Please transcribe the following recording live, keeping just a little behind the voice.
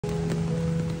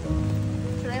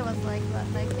like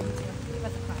thing too. Give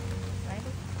us a clap, right?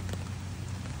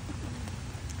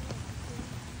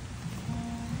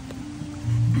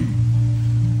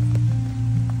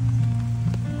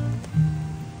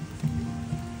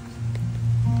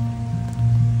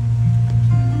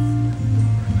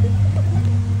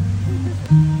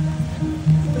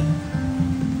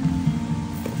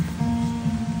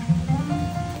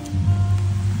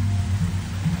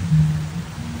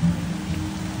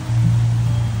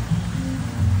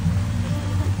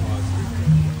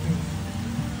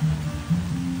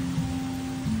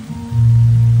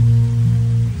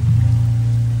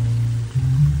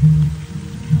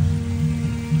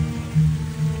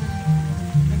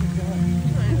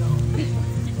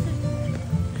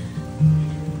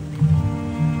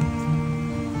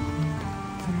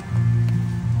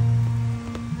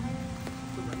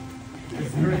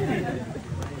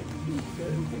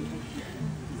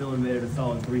 Dylan made it a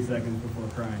solid 3 seconds before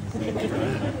crying. So I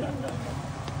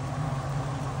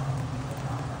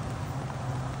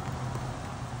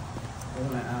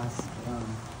want to ask,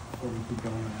 before we keep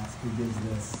going, I ask who gives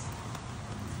this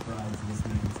bride to this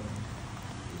man. So,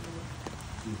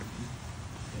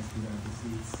 yes, we have the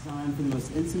seats. Sign for the most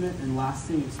intimate and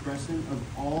lasting expression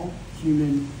of all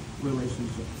human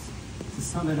relationships. To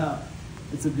sum it up,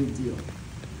 it's a big deal.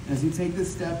 As you take this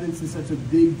step into such a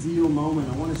big deal moment,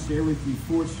 I want to share with you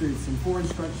 4 truths and 4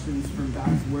 instructions from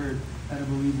God's word that I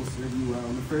believe will serve you well.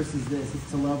 And the first is this: it's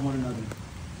to love one another.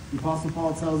 The Apostle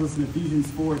Paul tells us in Ephesians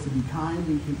 4 to be kind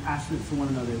and compassionate to one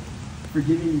another,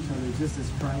 forgiving each other just as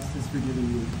Christ has forgiven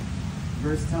you. The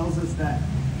verse tells us that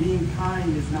being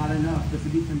kind is not enough, but to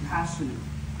be compassionate.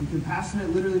 And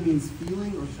compassionate literally means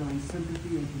feeling or showing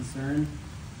sympathy and concern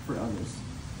for others.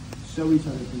 Show each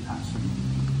other compassion.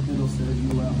 It'll serve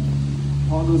you well.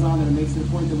 Paul goes on and makes the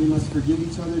point that we must forgive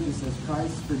each other just as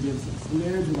Christ forgives us. A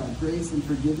marriage without grace and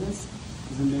forgiveness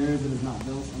is a marriage that is not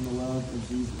built on the love of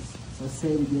Jesus. So I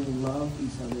say it again, love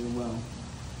each other well.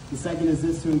 The second is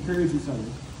this: to encourage each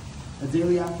other. A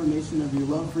daily affirmation of your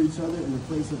love for each other in the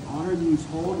place of honor you each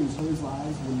hold in each other's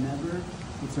lives will never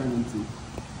return empty.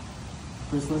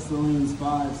 1 Thessalonians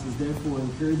 5 says, therefore,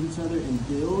 encourage each other and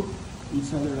build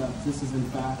each other up, just as in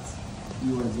fact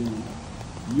you are doing.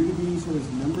 You're to be each other's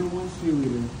number one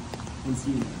cheerleader and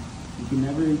teammate. You can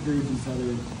never encourage each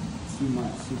other too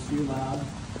much. So cheer loud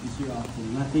and cheer often.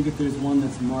 And I think if there's one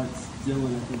that's marked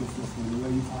Dylan, I think it's this one. The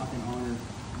way you talk and honor,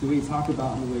 the way you talk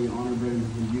about and the way you honor Brendan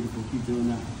has been beautiful. Keep doing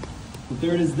that. The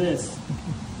third is this: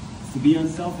 it's to be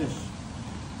unselfish.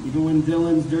 Even when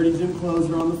Dylan's dirty gym clothes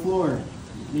are on the floor,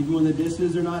 even when the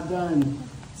dishes are not done,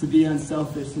 to be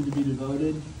unselfish and to be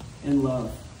devoted in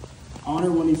love.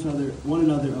 Honor one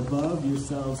another above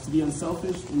yourselves. To be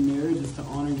unselfish in marriage is to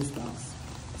honor your spouse.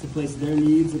 To place their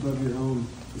needs above your own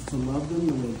is to love them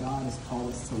the way God has called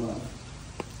us to love.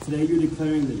 Today you're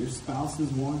declaring that your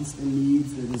spouse's wants and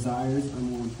needs, their desires, are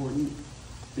more important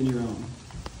than your own.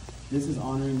 This is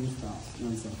honoring your spouse in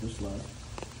unselfish love.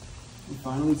 And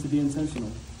finally, to be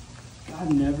intentional.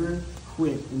 God never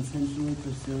quit intentionally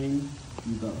pursuing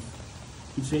you both.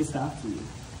 He chased after you.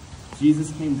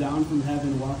 Jesus came down from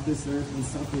heaven, walked this earth, and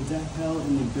suffered death, hell,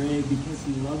 and the grave because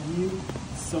he loved you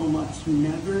so much. He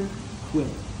never quit.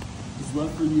 His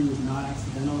love for you is not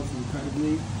accidental. It's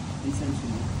incredibly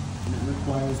intentional, and it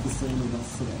requires the same of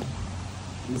us today.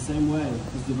 In the same way,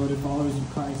 as devoted followers of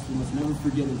Christ, we must never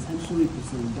forget intentionally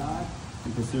pursuing God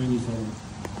and pursuing each other.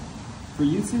 For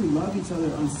you to love each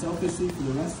other unselfishly for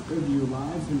the rest of your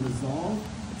lives and resolve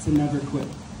to never quit.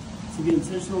 To be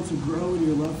intentional to grow in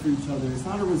your love for each other. It's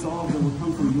not a resolve that will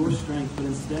come from your strength, but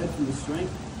instead from the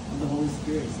strength of the Holy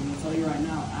Spirit. So I'm going to tell you right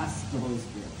now, ask the Holy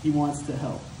Spirit. He wants to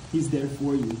help. He's there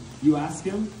for you. You ask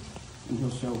him, and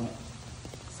he'll show up.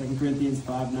 2 Corinthians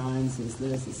 5:9 says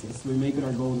this. It says, so we make it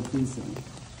our goal to please him,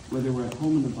 whether we're at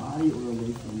home in the body or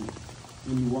away from it.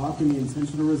 When you walk in the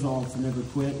intentional resolve to never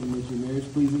quit and make your marriage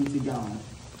pleasing to God,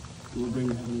 it will bring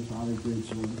the Heavenly Father great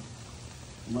joy.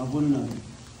 Love one another.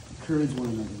 Encourage one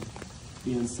another.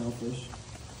 Be unselfish,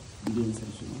 and be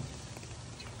intentional.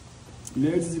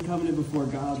 Marriage is a covenant before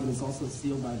God, but it's also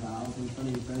sealed by vows in front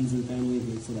of your friends and family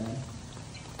here today.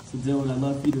 So Dylan, I'd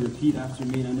love for you to repeat after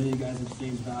me, and I know you guys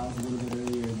exchanged vows a little bit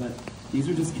earlier, but these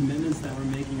are just commitments that we're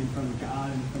making in front of God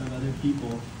and in front of other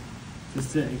people,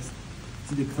 just to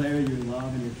declare your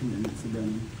love and your commitment to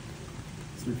Brennan.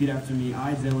 So repeat after me.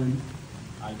 I, Dylan.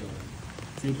 I, Dylan.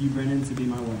 Take you, Brennan, to be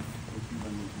my wife. Take you,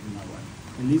 Brennan, to be my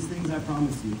wife. And these things I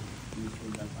promise you. These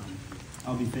things I promise you.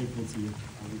 I'll be faithful to you.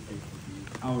 I'll be faithful to you.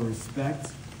 I will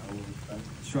respect,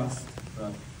 trust,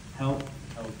 help,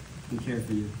 help, and care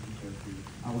for you. and care for you.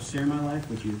 I will share my life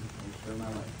with you. I will share my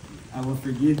life with you. I will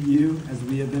forgive you as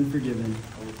we have been forgiven.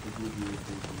 I will forgive you if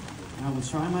there's been forgiven. And I will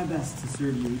try my best to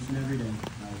serve you each and every day, And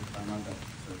I will try my best to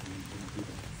serve you each and every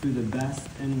day. through the best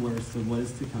and worst of what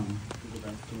is to come, Through the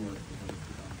best and worst of what is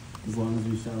to come. as long as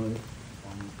we shall live. As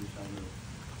long as we shall live.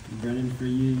 Brennan, for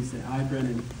you, you say, I,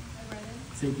 Brennan, I, Brennan,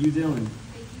 take you, Dylan,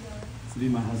 take you, Dylan, to be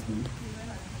my husband. to be my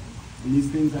husband. And these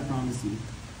things I promise you. And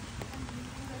these things I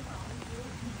promise you,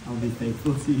 I will be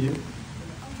faithful to you. I'll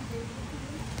be faithful to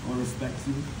you, I will respect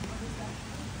you, I'll respect you,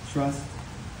 trust,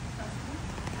 trust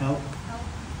you, help, help,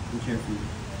 and care for you.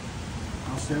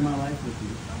 I'll share my life with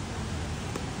you.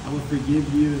 I will forgive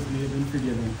you as we have been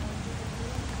forgiven.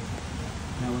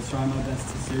 And I will try my best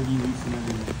to serve you each and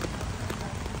every day,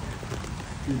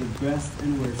 through the best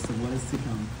and worst of what is to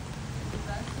come, the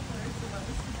best and worst of what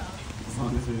is to come, as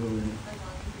long as we will live. as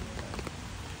long as we live.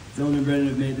 Dylan and Brennan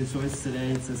have made the choice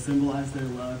today to symbolize their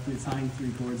love through tying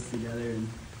 3 cords together, and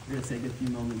we're going to take a few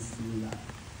moments to do that.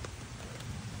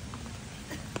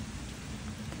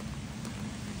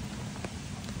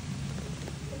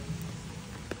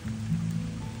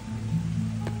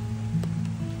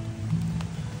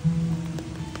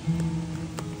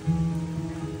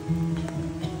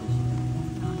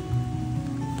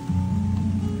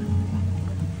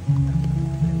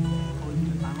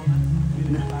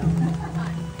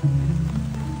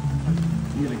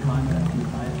 You gonna climb it after you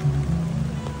tie it?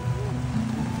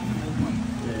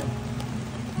 Yeah.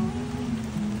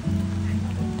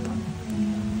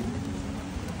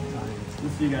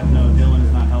 Just so you guys know, Dylan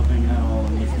is not helping at all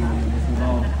in this moment.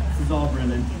 This is all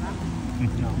Brendan.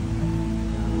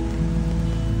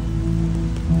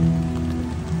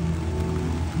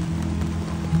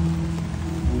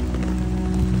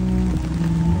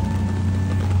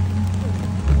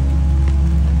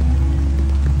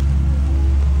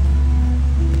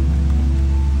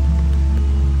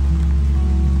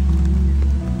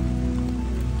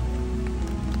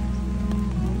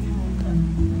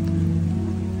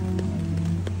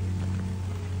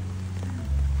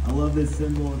 I love this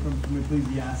symbol. It comes from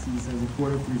Ecclesiastes. It says, a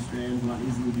cord of 3 strands will not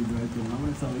easily be broken. And I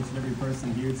want to tell each and every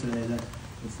person here today that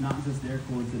it's not just their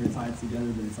cords that are tied together,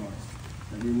 but it's ours.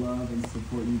 That we love and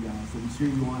support you guys. That we cheer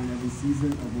you on in every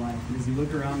season of life. And as you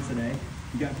look around today,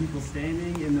 you got people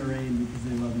standing in the rain because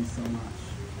they love you so much.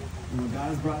 And what God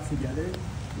has brought together,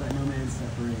 let no man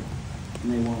separate.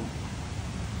 And they won't.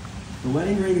 The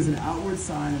wedding ring is an outward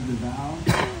sign of the vow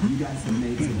you guys have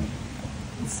made today.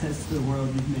 It says to the world,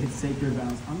 you've made sacred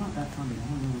vows. I'm not that funny. I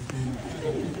don't know what's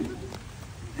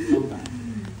going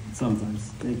on. Sometimes.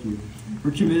 Thank you.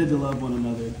 We're committed to love one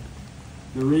another.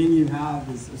 The ring you have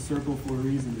is a circle for a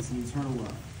reason. It's an eternal love.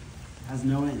 It has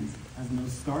no end. It has no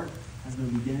start. It has no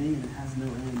beginning. And it has no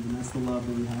end. And that's the love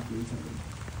that we have for each other.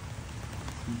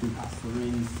 You can pass the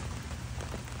rings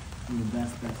in the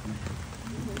best way.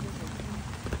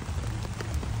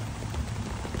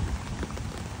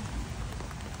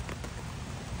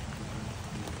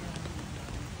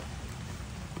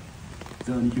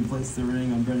 Dylan, you can place the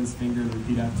ring on Brendan's finger and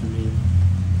repeat after me.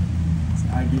 Say,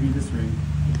 I give you this ring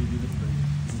I give you this ring.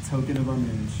 as a token of our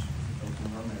marriage. As a token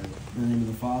of our marriage. In the name of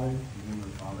the Father, In the name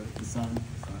of the Father, the Son,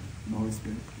 the Son, and the Holy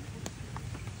Spirit.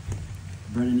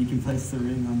 Brendan, you can place the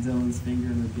ring on Dylan's finger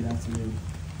and repeat after me.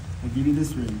 I give you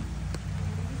this ring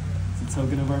as a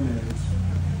token of our marriage.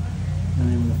 In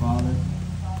the name of the Father,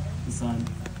 the Son, and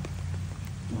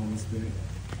the Holy Spirit.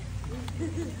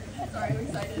 Sorry, I'm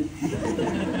excited.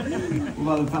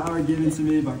 By the power given to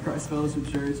me by Christ Fellowship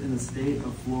Church in the state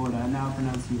of Florida, I now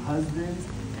pronounce you husband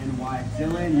and wife.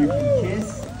 Dylan, you can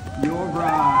kiss your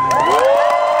bride.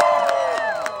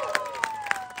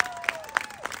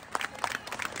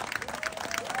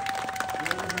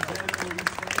 Ladies and gentlemen, will you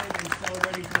stand and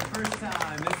celebrating for the first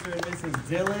time, Mr. and Mrs.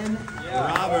 Dylan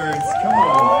Roberts. Come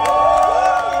on.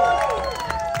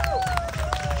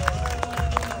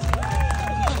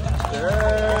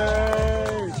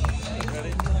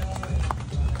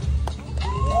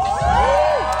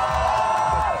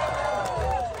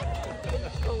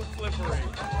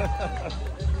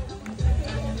 Slippery.